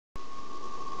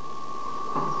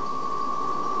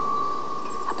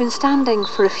been standing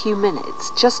for a few minutes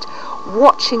just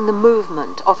watching the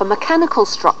movement of a mechanical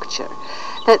structure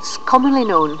that's commonly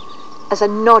known as a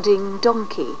nodding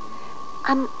donkey.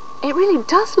 And it really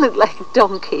does look like a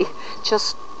donkey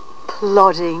just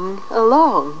plodding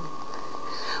along.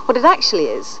 What it actually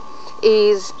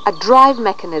is a drive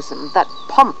mechanism that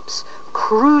pumps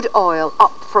crude oil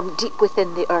up from deep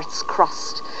within the Earth's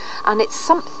crust. And it's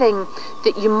something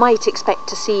that you might expect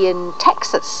to see in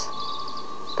Texas.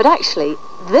 But actually,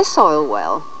 this oil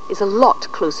well is a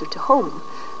lot closer to home.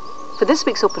 For this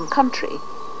week's Open Country,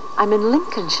 I'm in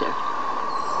Lincolnshire.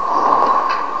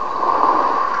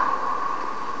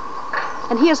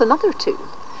 And here's another two.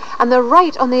 And they're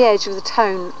right on the edge of the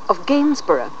town of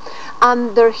Gainsborough.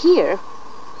 And they're here,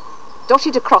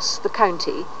 dotted across the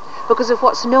county, because of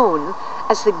what's known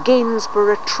as the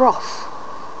Gainsborough Trough.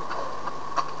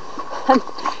 And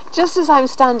just as I'm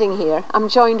standing here, I'm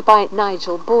joined by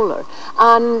Nigel Bowler.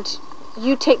 And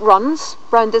you take runs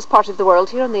round this part of the world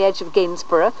here on the edge of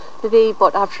Gainsborough, maybe,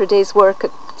 what, after a day's work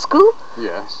at school?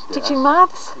 Yes. Teaching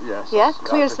maths? Yes. Yeah,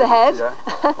 clears the head. Yeah,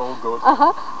 all good.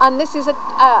 And this is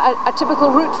a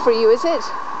typical route for you, is it?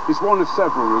 It's one of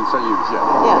several routes I use,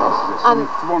 Yeah. And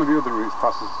one of the other routes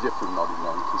passes different nodding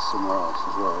donkeys somewhere else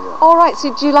as well, yeah. All right,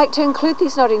 so do you like to include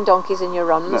these nodding donkeys in your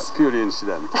runs? No, purely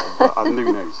incidental, but I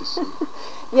do notice them.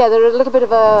 Yeah, they're a little bit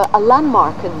of a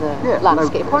landmark in the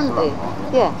landscape, aren't they?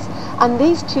 Yeah. Yes. And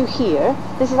these two here,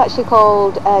 this is actually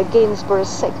called Gainsborough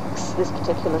 6, this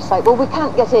particular site. Well, we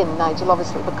can't get in, Nigel,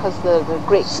 obviously, because the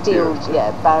great steel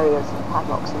barriers and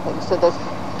padlocks and things. So there's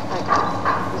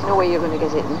no way you're going to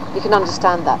get in. You can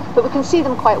understand that. But we can see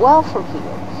them quite well from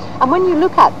here. And when you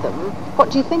look at them, what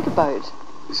do you think about?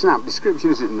 It's an apt description,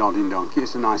 isn't it, nodding donkey?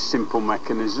 It's a nice, simple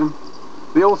mechanism.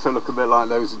 They also look a bit like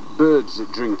those birds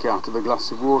that drink out of a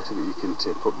glass of water that you can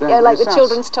tip up. Yeah, like the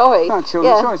children's toy. No,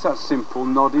 children's toy. It's that simple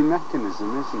nodding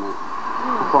mechanism, isn't it?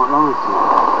 I quite like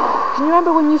it. Can you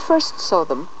remember when you first saw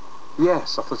them?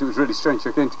 Yes, I thought it was really strange.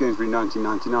 I came to Gainsborough in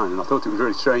 1999 and I thought it was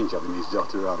really strange having these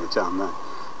dotted around the town there.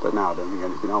 But now I don't think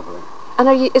anything of it. And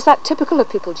is that typical of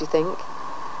people, do you think?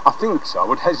 I think so. I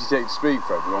would hesitate to speak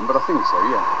for everyone, but I think so,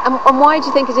 yeah. And why do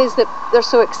you think it is that they're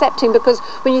so accepting? Because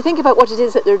when you think about what it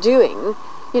is that they're doing,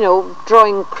 you know,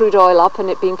 drawing crude oil up and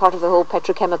it being part of the whole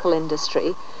petrochemical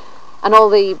industry, and all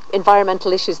the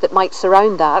environmental issues that might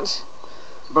surround that.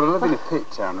 But I live in a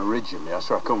pit town originally, that's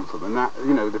where I come from, and that,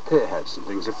 you know, the pit heads and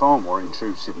things are far more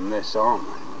intrusive than this, aren't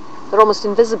they? They're almost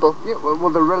invisible. Yeah, well,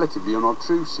 they're relatively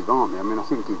unobtrusive, aren't they? I mean, I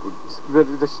think people,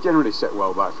 they're generally set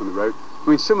well back from the road. I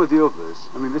mean, some of the others,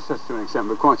 I mean, this has to an extent,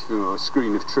 but quite a few have a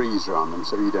screen of trees around them,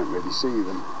 so you don't really see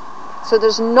them. So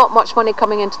there's not much money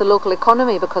coming into the local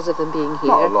economy because of them being here?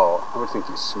 Not a lot. I would think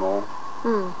it's small.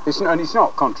 And it's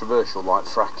not controversial like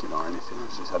fracking or anything,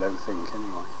 I don't think,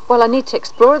 anyway. Well, I need to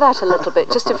explore that a little bit,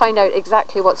 just to find out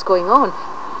exactly what's going on.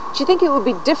 Do you think it would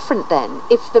be different then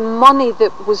if the money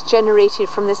that was generated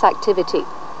from this activity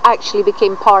actually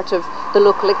became part of the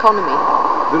local economy?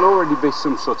 There'll already be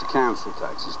some sort of council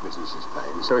taxes businesses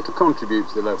paying, so it'll contribute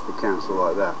to the local council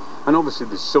like that. And obviously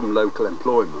there's some local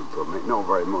employment from it, not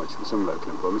very much, but some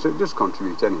local employment, so it does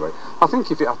contribute anyway. I think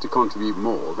if it had to contribute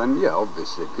more, then yeah,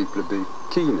 obviously people would be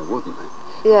keener, wouldn't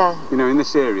they? Yeah. You know, in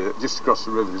this area, just across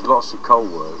the river, there's lots of coal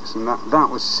works, and that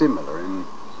was similar. In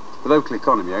the local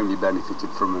economy only benefited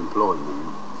from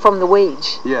employment. From the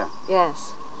wage? Yeah.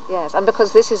 Yes, yes. And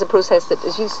because this is a process that,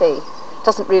 as you say,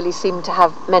 doesn't really seem to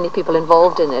have many people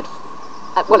involved in it.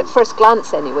 Well, at first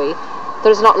glance anyway,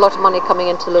 there's not a lot of money coming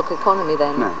into the local economy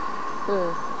then. No.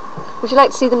 Would you like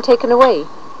to see them taken away?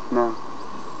 No.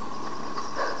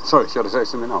 Sorry, should I say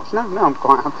something else? No, I'm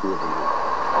quite happy with them.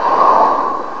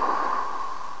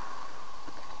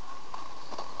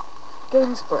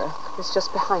 Gainsborough is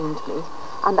just behind me,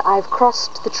 and I've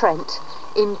crossed the Trent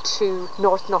into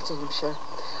North Nottinghamshire,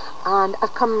 and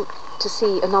I've come to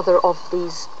see another of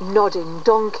these nodding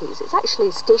donkeys. It's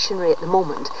actually stationary at the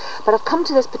moment, but I've come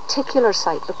to this particular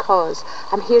site because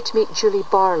I'm here to meet Julie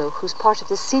Barlow, who's part of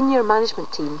the senior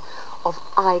management team of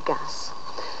iGas.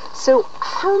 So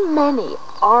how many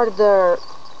are there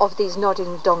of these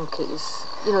nodding donkeys,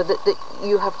 you know, that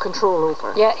you have control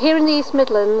over? Yeah, here in the East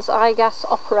Midlands, iGas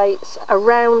operates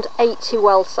around 80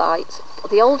 well sites.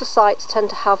 The older sites tend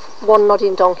to have one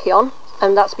nodding donkey on,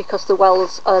 and that's because the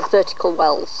wells are vertical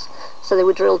wells. So they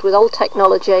were drilled with old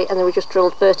technology and they were just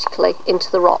drilled vertically into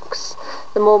the rocks.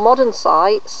 The more modern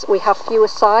sites, we have fewer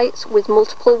sites with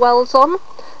multiple wells on.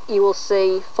 You will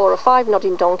see 4 or 5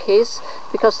 nodding donkeys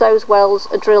because those wells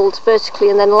are drilled vertically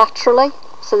and then laterally,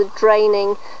 so they're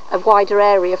draining a wider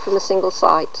area from a single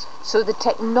site. So the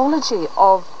technology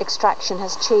of extraction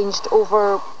has changed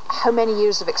over how many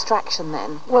years of extraction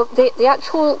then? Well, the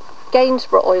actual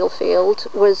Gainsborough oil field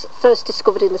was first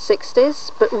discovered in the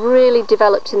 60s, but really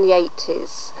developed in the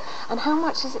 80s. And how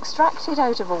much is extracted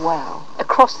out of a well?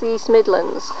 Across the East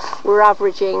Midlands, we're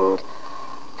averaging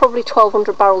probably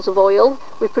 1,200 barrels of oil.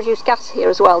 We produce gas here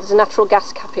as well. There's a natural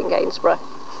gas cap in Gainsborough.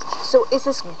 So is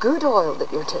this good oil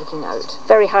that you're taking out?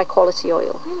 Very high quality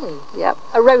oil. Really? Yeah.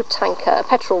 A road tanker, a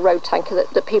petrol road tanker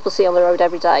that people see on the road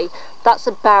every day, that's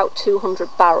about 200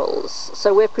 barrels.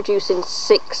 So we're producing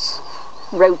 6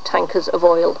 road tankers of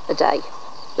oil a day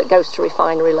that goes to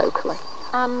refinery locally.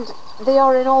 And they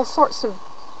are in all sorts of,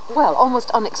 well,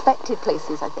 almost unexpected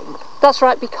places, I think. That's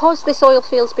right, because this oil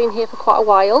field's been here for quite a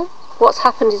while. What's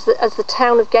happened is that as the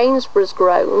town of Gainsborough has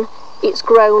grown, it's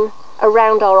grown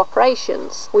around our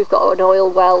operations. We've got an oil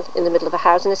well in the middle of a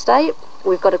housing estate.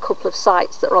 We've got a couple of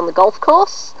sites that are on the golf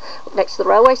course, next to the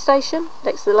railway station,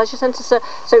 next to the leisure centre. So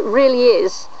it really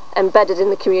is embedded in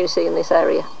the community in this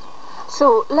area.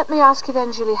 So let me ask you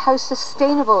then, Julie, how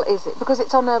sustainable is it? Because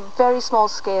it's on a very small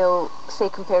scale, say,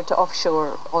 compared to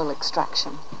offshore oil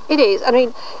extraction. It is. I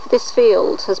mean, this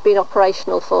field has been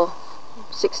operational for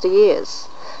 60 years.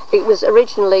 It was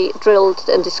originally drilled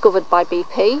and discovered by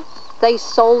BP. They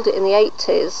sold it in the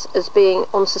 80s as being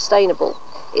unsustainable.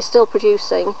 It's still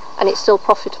producing and it's still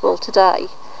profitable today.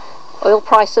 Oil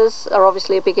prices are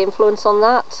obviously a big influence on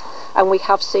that, and we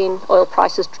have seen oil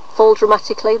prices fall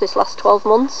dramatically this last 12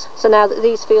 months. So now that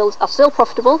these fields are still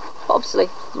profitable, but obviously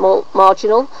more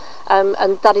marginal,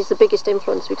 and that is the biggest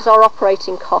influence because our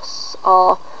operating costs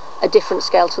are a different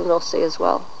scale to the North Sea as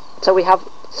well. So we have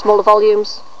smaller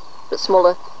volumes, but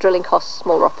smaller drilling costs,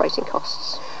 smaller operating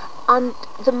costs. And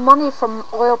the money from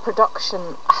oil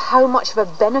production, how much of a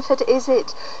benefit is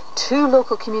it to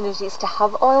local communities to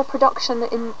have oil production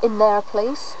in their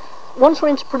place? Once we're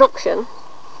into production,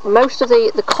 most of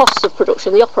the costs of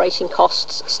production, the operating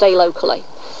costs, stay locally.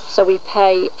 So we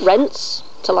pay rents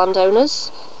to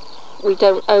landowners. We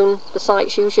don't own the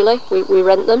sites usually, we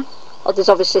rent them. There's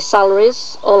obviously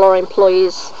salaries. All our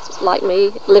employees, like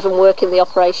me, live and work in the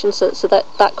operation, so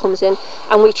that comes in.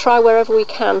 And we try wherever we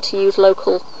can to use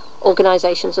local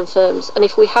organisations and firms, and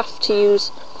if we have to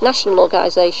use national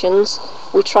organisations,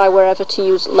 we try wherever to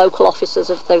use local offices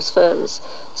of those firms.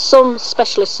 Some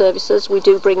specialist services we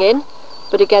do bring in,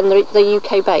 but again they're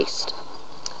UK based.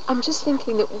 I'm just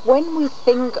thinking that when we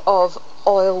think of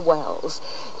oil wells,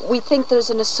 we think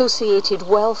there's an associated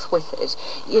wealth with it,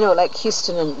 you know, like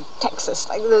Houston and Texas,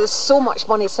 like there's so much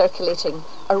money circulating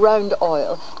around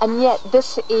oil, and yet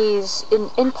this is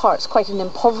in parts quite an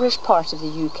impoverished part of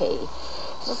the UK.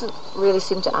 It doesn't really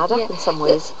seem to add up in some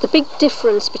ways. The big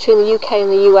difference between the UK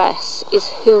and the US is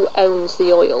who owns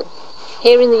the oil.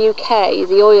 Here in the UK,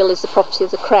 the oil is the property of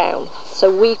the Crown,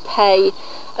 so we pay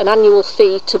an annual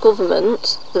fee to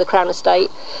government, to the Crown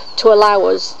Estate, to allow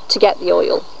us to get the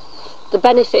oil. The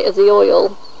benefit of the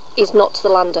oil is not to the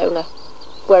landowner,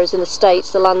 whereas in the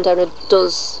States the landowner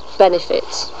does benefit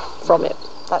from it.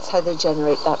 That's how they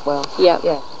generate that well.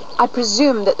 Yeah. I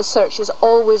presume that the search is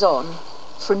always on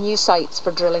for new sites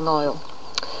for drilling oil.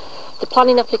 The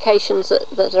planning applications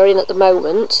that are in at the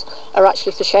moment are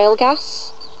actually for shale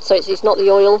gas, so it's not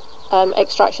the oil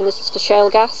extraction, this is for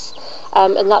shale gas,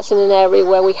 and that's in an area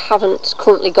where we haven't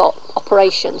currently got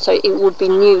operation, so it would be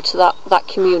new to that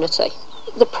community.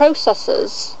 The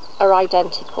processes are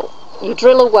identical. You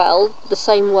drill a well the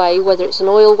same way, whether it's an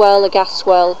oil well, a gas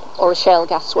well, or a shale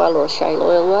gas well, or a shale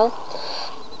oil well.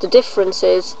 The difference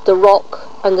is the rock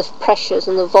and the pressures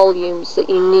and the volumes that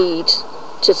you need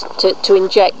to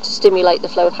inject to stimulate the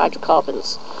flow of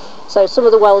hydrocarbons. So some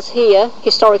of the wells here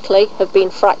historically have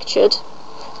been fractured,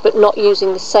 but not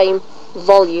using the same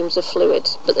volumes of fluid,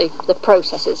 but the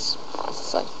process is the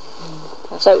same.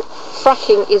 So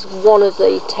fracking is one of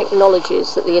the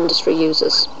technologies that the industry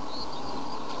uses,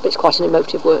 but it's quite an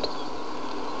emotive word.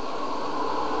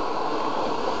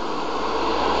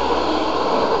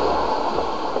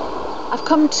 I've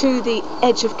come to the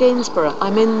edge of Gainsborough.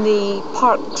 I'm in the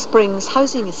Park Springs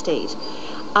housing estate,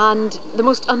 and the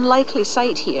most unlikely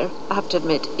site here, I have to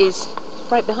admit, is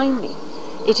right behind me.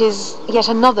 It is yet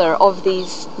another of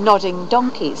these nodding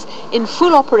donkeys in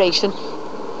full operation,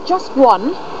 just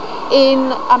one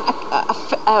in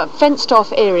a fenced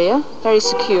off area, very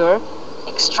secure,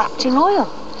 extracting oil.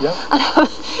 Yeah. And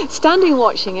I'm standing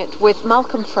watching it with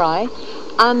Malcolm Fry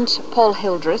and Paul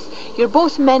Hildreth. You're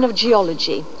both men of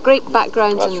geology, great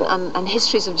backgrounds and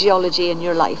histories of geology in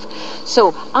your life.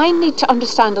 So I need to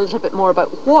understand a little bit more about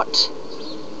what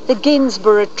the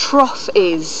Gainsborough Trough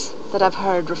is that I've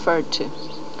heard referred to.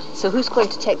 So who's going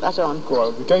to take that on?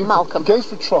 Well, Malcolm. The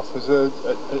Gainsborough Trough is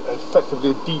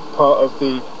effectively a deep part of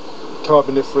the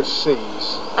Carboniferous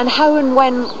seas. And how and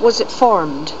when was it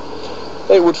formed?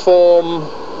 It would form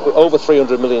over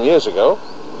 300 million years ago.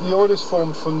 The oil is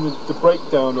formed from the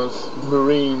breakdown of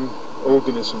marine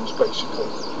organisms, basically.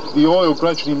 The oil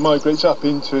gradually migrates up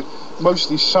into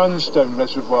mostly sandstone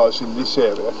reservoirs in this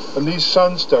area, and these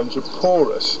sandstones are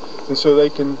porous, and so they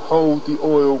can hold the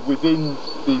oil within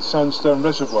the sandstone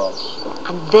reservoirs.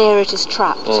 And there it is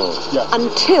trapped. Yeah.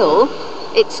 Until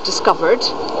it's discovered.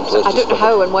 I don't know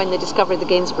how and when they discovered the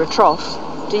Gainsborough Trough.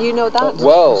 Do you know that?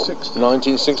 Well, 1960s.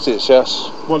 1960s,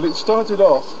 yes. Well, it started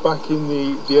off back in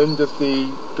the end of the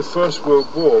First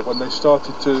World War, when they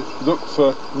started to look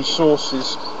for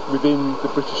resources within the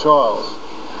British Isles.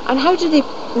 And how do they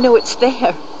know it's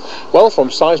there? Well,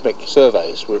 from seismic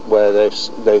surveys where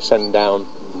they send down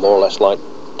more or less like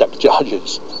depth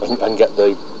charges and get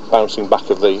the bouncing back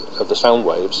of the sound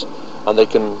waves, and they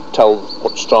can tell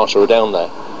what strata are down there.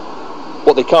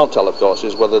 What they can't tell, of course,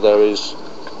 is whether there is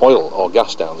oil or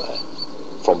gas down there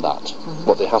from that.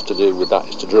 What they have to do with that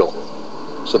is to drill.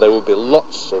 So there will be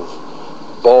lots of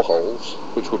boreholes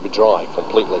which would be dry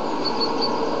completely.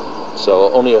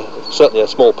 So certainly a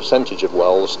small percentage of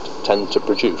wells tend to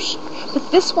produce.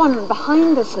 But this one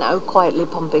behind us now, quietly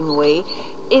pumping away,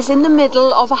 is in the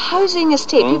middle of a housing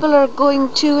estate. People are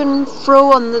going to and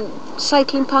fro on the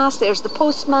cycling path. There's the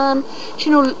postman,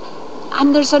 you know,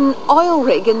 and there's an oil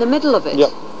rig in the middle of it. Yep.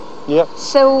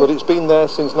 So, but it's been there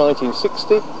since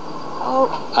 1960.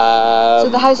 So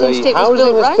the housing estate was built around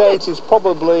it? The housing estate is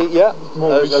probably,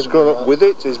 has grown up with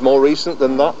it, is more recent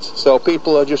than that, so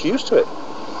people are just used to it,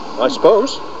 I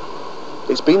suppose.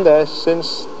 It's been there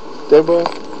since they were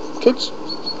kids.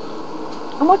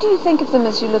 And what do you think of them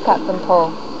as you look at them,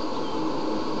 Paul?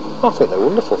 I think they're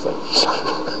wonderful things.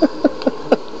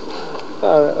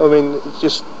 I mean, it's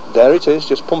just, there it is,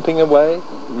 just pumping away,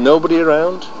 nobody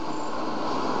around.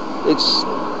 It's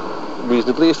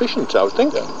reasonably efficient, I would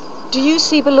think. Do you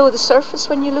see below the surface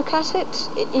when you look at it,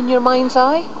 in your mind's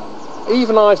eye?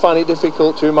 Even I find it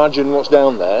difficult to imagine what's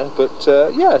down there, but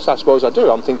yes, I suppose I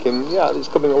do. I'm thinking, yeah, it's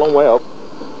coming a long way up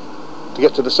to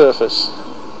get to the surface,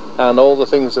 and all the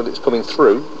things that it's coming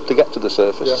through to get to the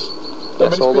surface.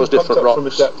 Yes, all those different rocks. From a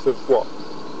depth of what,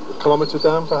 a kilometre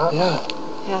down, perhaps?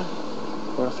 Yeah.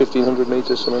 1,500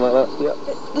 metres, something like that. Yeah.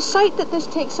 The site that this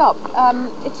takes up,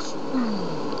 it's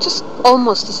just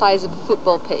almost the size of a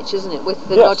football pitch, isn't it, with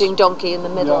the nodding donkey in the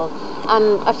middle,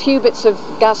 and a few bits of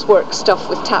gaswork stuff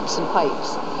with taps and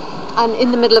pipes, and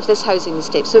in the middle of this housing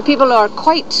estate. So people are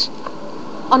quite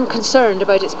unconcerned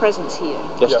about its presence here.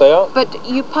 Yes, they are. But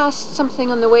you passed something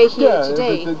on the way here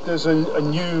today. There's a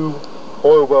new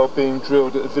oil well being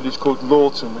drilled at a village called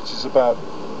Lawton, which is about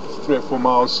 3 or 4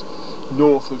 miles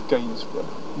north of Gainsborough,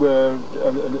 where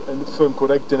a firm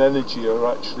called Egdon Energy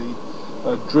are actually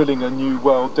drilling a new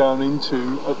well down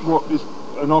into what is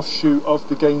an offshoot of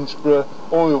the Gainsborough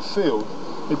oil field.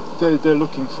 They're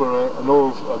looking for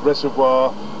a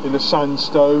reservoir in a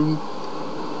sandstone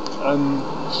and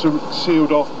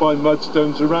sealed off by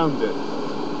mudstones around it.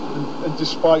 And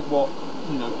despite what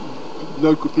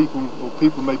local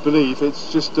people may believe,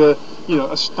 it's just a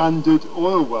standard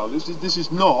oil well. This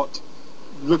is not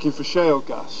looking for shale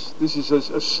gas. This is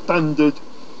a standard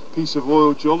piece of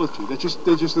oil geology. They're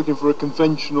just looking for a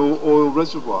conventional oil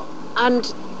reservoir. And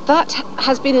that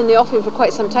has been in the offing for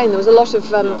quite some time. There was a lot of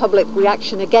public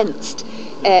reaction against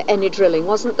any drilling,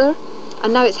 wasn't there?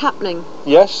 And now it's happening.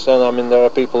 Yes, and I mean there are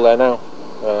people there now,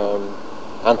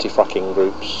 anti-fracking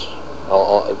groups,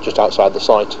 just outside the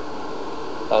site,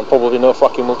 and probably no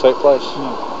fracking will take place.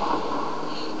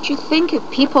 Do you think if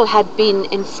people had been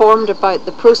informed about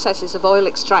the processes of oil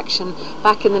extraction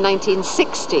back in the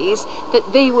 1960s,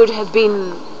 that they would have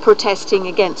been protesting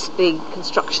against the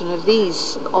construction of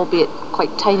these, albeit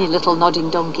quite tiny little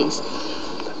nodding donkeys?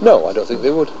 No, I don't think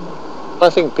they would. I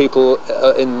think people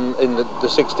in the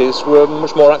 60s were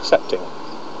much more accepting.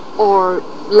 Or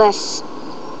less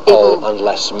able and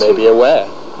less maybe aware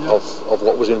of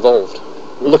what was involved.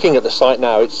 Looking at the site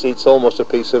now, it's almost a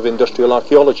piece of industrial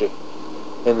archaeology,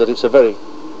 in that it's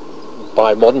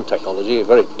by modern technology, a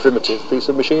very primitive piece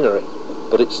of machinery,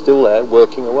 but it's still there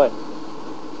working away.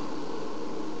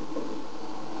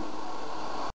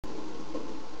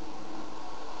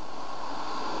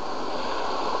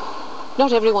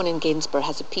 Not everyone in Gainsborough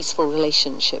has a peaceful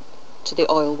relationship to the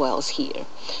oil wells here.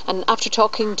 And after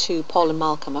talking to Paul and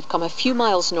Malcolm, I've come a few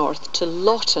miles north to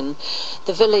Lawton,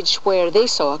 the village where they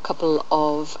saw a couple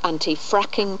of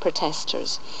anti-fracking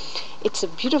protesters. It's a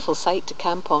beautiful site to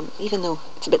camp on, even though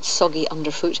it's a bit soggy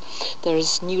underfoot.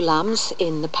 There's new lambs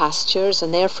in the pastures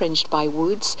and they're fringed by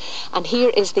woods. And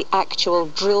here is the actual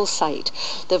drill site.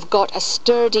 They've got a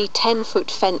sturdy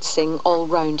 10-foot fencing all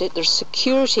round it. There's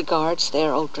security guards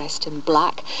there, all dressed in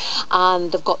black.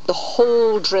 And they've got the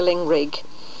whole drilling rig.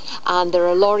 And there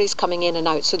are lorries coming in and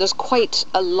out. So there's quite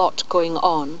a lot going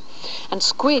on. And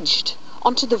squidged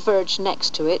onto the verge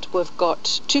next to it, we've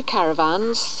got 2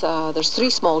 caravans, there's 3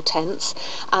 small tents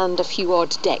and a few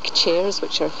odd deck chairs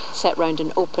which are set round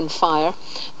an open fire.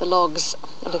 The logs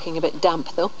are looking a bit damp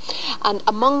though. And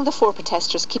among the 4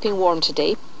 protesters keeping warm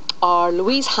today are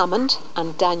Louise Hammond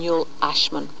and Daniel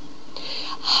Ashman.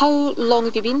 How long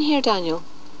have you been here, Daniel?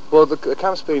 Well, the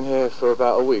camp's been here for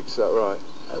about a week, is that right?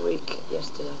 A week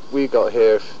yesterday. We got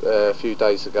here a few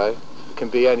days ago. It can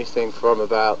be anything from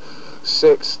about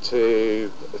 6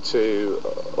 to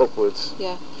upwards.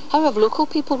 Yeah. How have local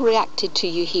people reacted to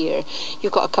you here?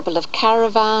 You've got a couple of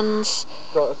caravans.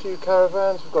 We've got a few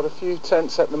caravans, we've got a few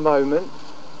tents at the moment.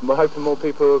 We're hoping more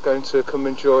people are going to come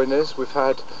and join us. We've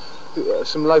had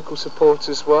some local support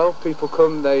as well. People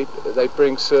come, they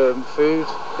bring some food,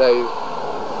 they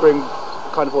bring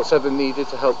kind of what's ever needed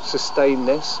to help sustain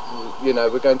this. You know,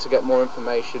 we're going to get more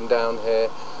information down here.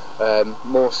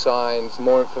 More signs,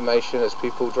 more information as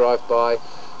people drive by,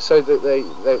 so that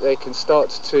they can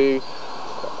start to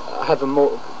have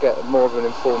get more of an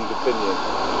informed opinion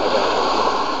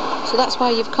about it. So that's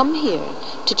why you've come here,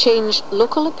 to change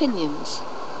local opinions.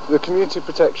 The community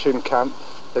protection camp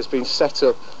has been set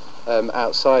up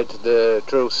outside the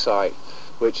drill site,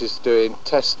 which is doing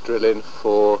test drilling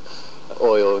for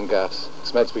oil and gas.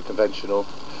 It's meant to be conventional,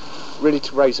 really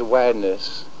to raise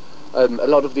awareness. A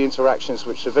lot of the interactions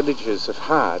which the villagers have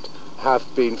had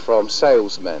have been from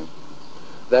salesmen.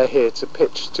 They're here to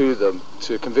pitch to them,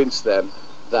 to convince them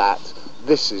that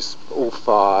this is all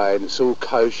fine, it's all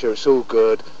kosher, it's all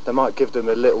good. They might give them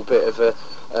a little bit of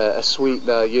a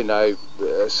sweetener, you know,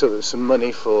 sort of some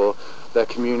money for their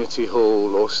community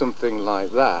hall or something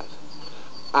like that.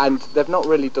 And they've not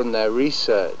really done their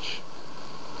research.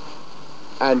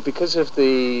 And because of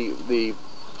the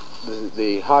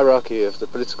hierarchy of the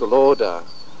political order,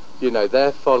 you know,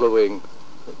 they're following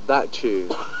that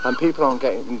tune, and people aren't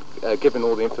getting given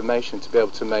all the information to be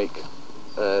able to make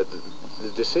the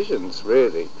decisions,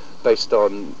 really, based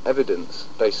on evidence,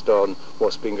 based on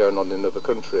what's been going on in other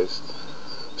countries.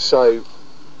 So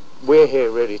we're here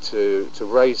really to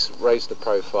raise the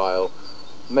profile,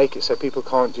 make it so people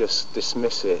can't just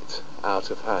dismiss it out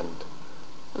of hand.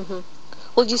 Mm-hmm.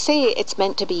 Well, you say it's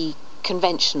meant to be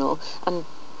conventional, and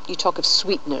you talk of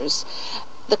sweeteners.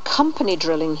 The company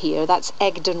drilling here, that's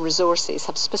Egdon Resources,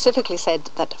 have specifically said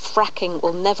that fracking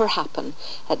will never happen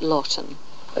at Lawton.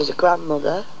 As a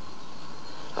grandmother,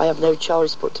 I have no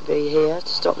choice but to be here to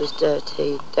stop this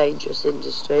dirty, dangerous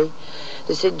industry.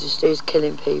 This industry is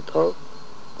killing people.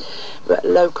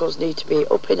 Locals need to be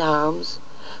up in arms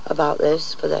about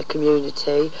this for their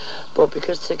community, but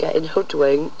because they're getting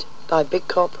hoodwinked by big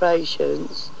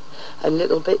corporations and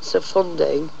little bits of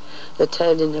funding, they're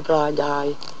turning a blind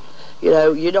eye. You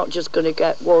know, you're not just going to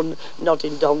get one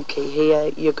nodding donkey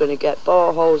here, you're going to get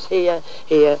boreholes here,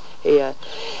 here, here.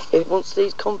 Once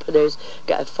these companies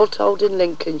get a foothold in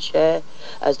Lincolnshire,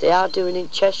 as they are doing in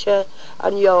Cheshire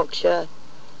and Yorkshire,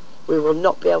 we will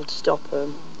not be able to stop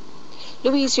them.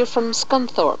 Louise, you're from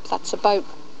Scunthorpe, that's about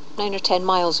 9 or 10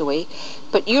 miles away,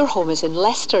 but your home is in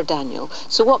Leicester, Daniel.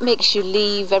 So what makes you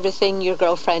leave everything, your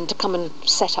girlfriend, to come and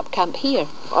set up camp here?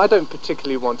 I don't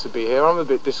particularly want to be here. I'm a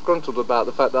bit disgruntled about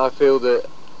the fact that I feel that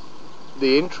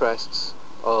the interests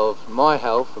of my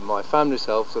health and my family's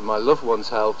health and my loved ones'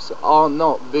 health are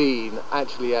not being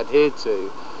actually adhered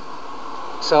to.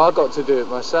 So I've got to do it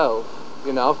myself.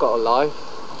 You know, I've got a life,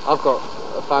 I've got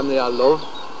a family I love.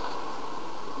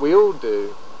 We all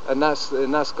do. And that's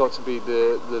got to be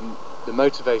the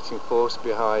motivating force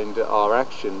behind our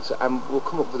actions, and we'll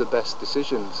come up with the best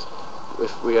decisions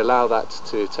if we allow that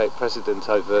to take precedent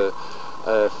over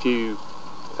a few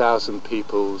thousand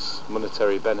people's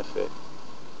monetary benefit.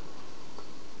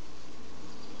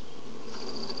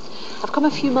 I've come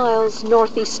a few miles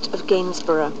northeast of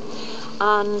Gainsborough,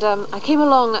 and I came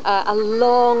along a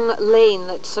long lane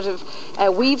that sort of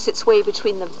weaves its way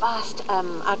between the vast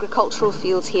agricultural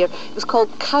fields here. It was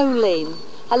called Cow Lane.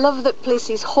 I love that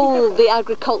places hold the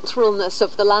agriculturalness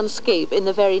of the landscape in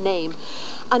the very name.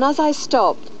 And as I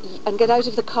stop and get out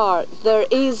of the car, there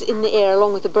is in the air,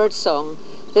 along with the birdsong,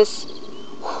 this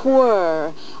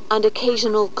whir and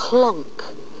occasional clunk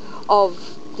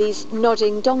of these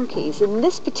nodding donkeys. In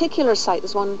this particular site,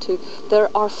 there's 1, 2, there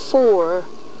are 4.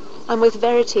 I'm with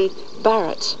Verity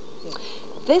Barrett. Yeah.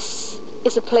 This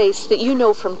is a place that you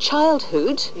know from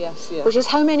childhood. Yes, yes. Which is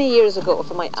how many years ago,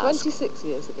 if I might ask? 26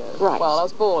 years ago. Right. Well, I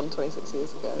was born 26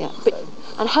 years ago. Yeah. So. But,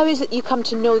 and how is it you come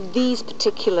to know these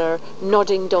particular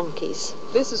nodding donkeys?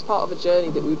 This was part of a journey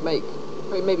that we'd make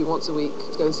maybe once a week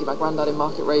to go and see my granddad in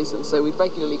Market Raisins. So we'd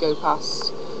regularly go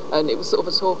past, and it was sort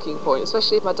of a talking point,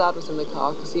 especially if my dad was in the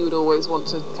car, because he would always want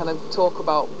to kind of talk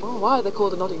about, oh, why are they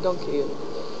called a nodding donkey?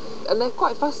 And they're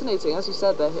quite fascinating, as you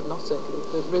said, they're hypnotic,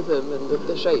 the rhythm and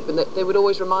the shape, and they would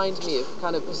always remind me of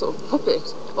kind of a sort of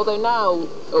puppet, although now,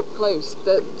 up close,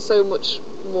 they're so much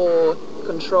more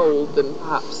controlled than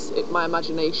perhaps my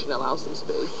imagination allows them to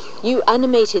be. You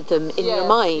animated them in your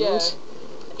mind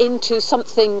into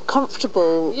something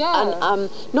comfortable, and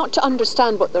not to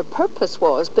understand what their purpose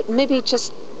was, but maybe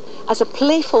just as a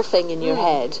playful thing in your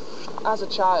head. As a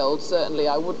child, certainly,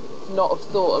 I would not have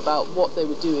thought about what they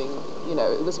were doing. You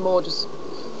know, it was more just,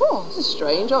 oh, this is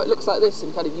strange, oh, it looks like this,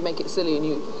 and kind of you make it silly and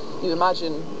you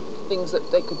imagine things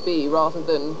that they could be rather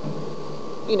than,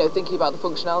 you know, thinking about the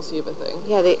functionality of a thing.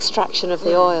 Yeah, the extraction of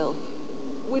the oil.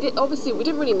 We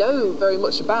didn't really know very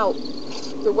much about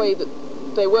the way that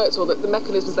they worked or the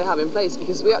mechanisms they have in place,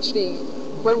 because we actually,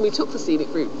 when we took the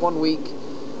scenic route one week,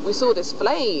 we saw this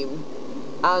flame,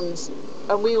 and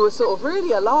we were sort of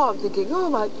really alarmed, thinking, oh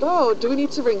my God, do we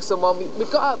need to ring someone? We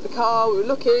got out of the car, we were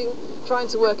looking, trying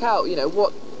to work out, you know,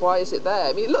 why is it there?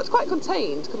 I mean, it looked quite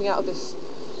contained coming out of this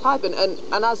pipe, and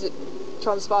as it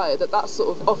transpired, that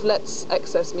sort of offlets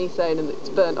excess methane and it's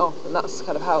burnt off, and that's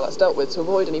kind of how that's dealt with, to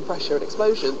avoid any pressure and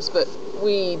explosions. But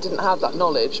we didn't have that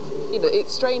knowledge. You know,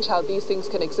 it's strange how these things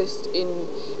can exist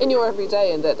in your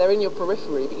everyday, and that they're in your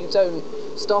periphery, but you don't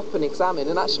stop and examine.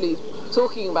 And actually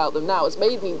talking about them now has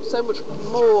made me so much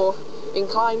more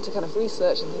inclined to kind of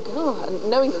research and think, oh, and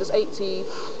knowing that there's 80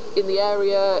 in the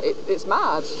area, it's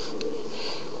mad.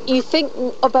 You think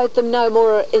about them now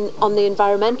more on the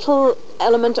environmental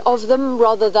element of them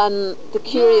rather than the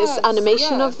curious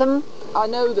animation of them? I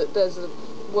know that there's a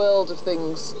world of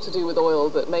things to do with oil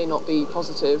that may not be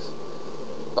positive,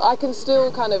 but I can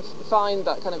still kind of find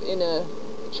that kind of inner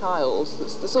child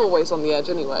that's always on the edge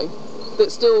anyway,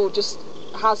 that still just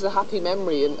has a happy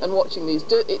memory, and watching these,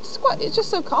 it's just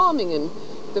so calming, and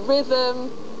the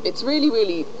rhythm, it's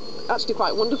really actually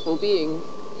quite wonderful being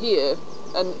here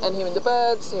and hearing the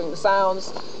birds, hearing the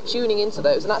sounds, tuning into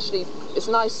those. And actually it's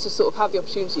nice to sort of have the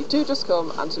opportunity to just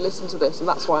come and to listen to this, and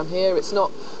that's why I'm here. It's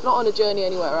not on a journey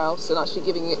anywhere else, and actually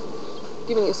giving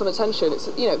it some attention. It's,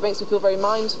 you know, it makes me feel very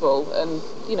mindful, and,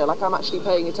 you know, like I'm actually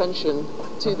paying attention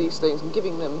to these things and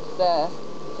giving them their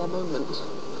moment.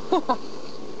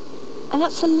 And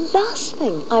that's the last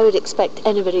thing I would expect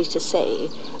anybody to say.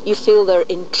 You feel they're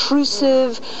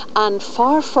intrusive and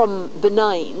far from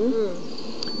benign,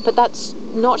 but that's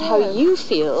not how you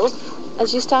feel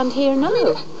as you stand here now. I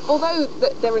mean, although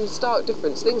they're in stark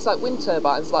difference, things like wind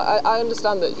turbines, like I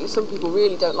understand that some people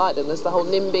really don't like them. There's the whole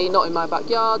NIMBY, not in my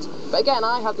backyard. But again,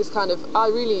 I have this kind of, I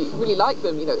really like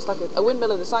them. You know, it's like a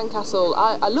windmill in a sandcastle.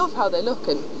 I love how they look,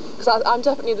 and because I'm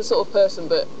definitely the sort of person,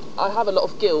 but I have a lot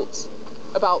of guilt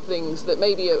about things that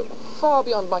maybe are far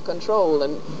beyond my control,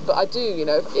 but I do, you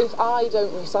know, if I don't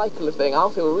recycle a thing, I'll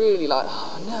feel really like,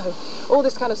 oh no, all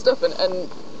this kind of stuff, and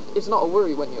it's not a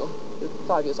worry when you're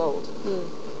 5 years old.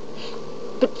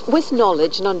 But with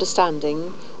knowledge and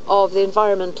understanding of the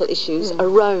environmental issues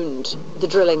around the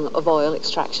drilling of oil,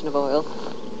 extraction of oil,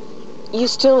 you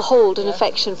still hold an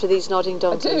affection for these nodding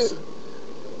donkeys. I do.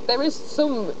 There is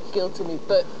some guilt in me,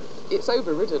 but it's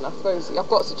overridden, I suppose. I've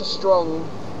got such a strong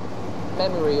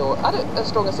memory, or a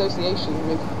strong association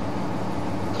with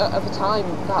of a time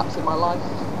perhaps in my life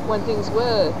when things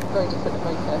were very different and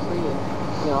very carefree, and,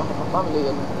 you know, I have my family,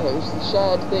 and, you know, it's a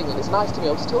shared thing, and it's nice to be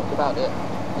able to talk about it.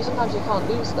 But sometimes you can't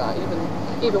lose that,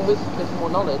 even with more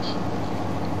knowledge.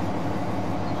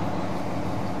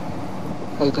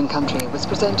 Open Country was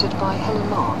presented by Helen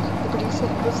Mark. The producer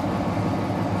was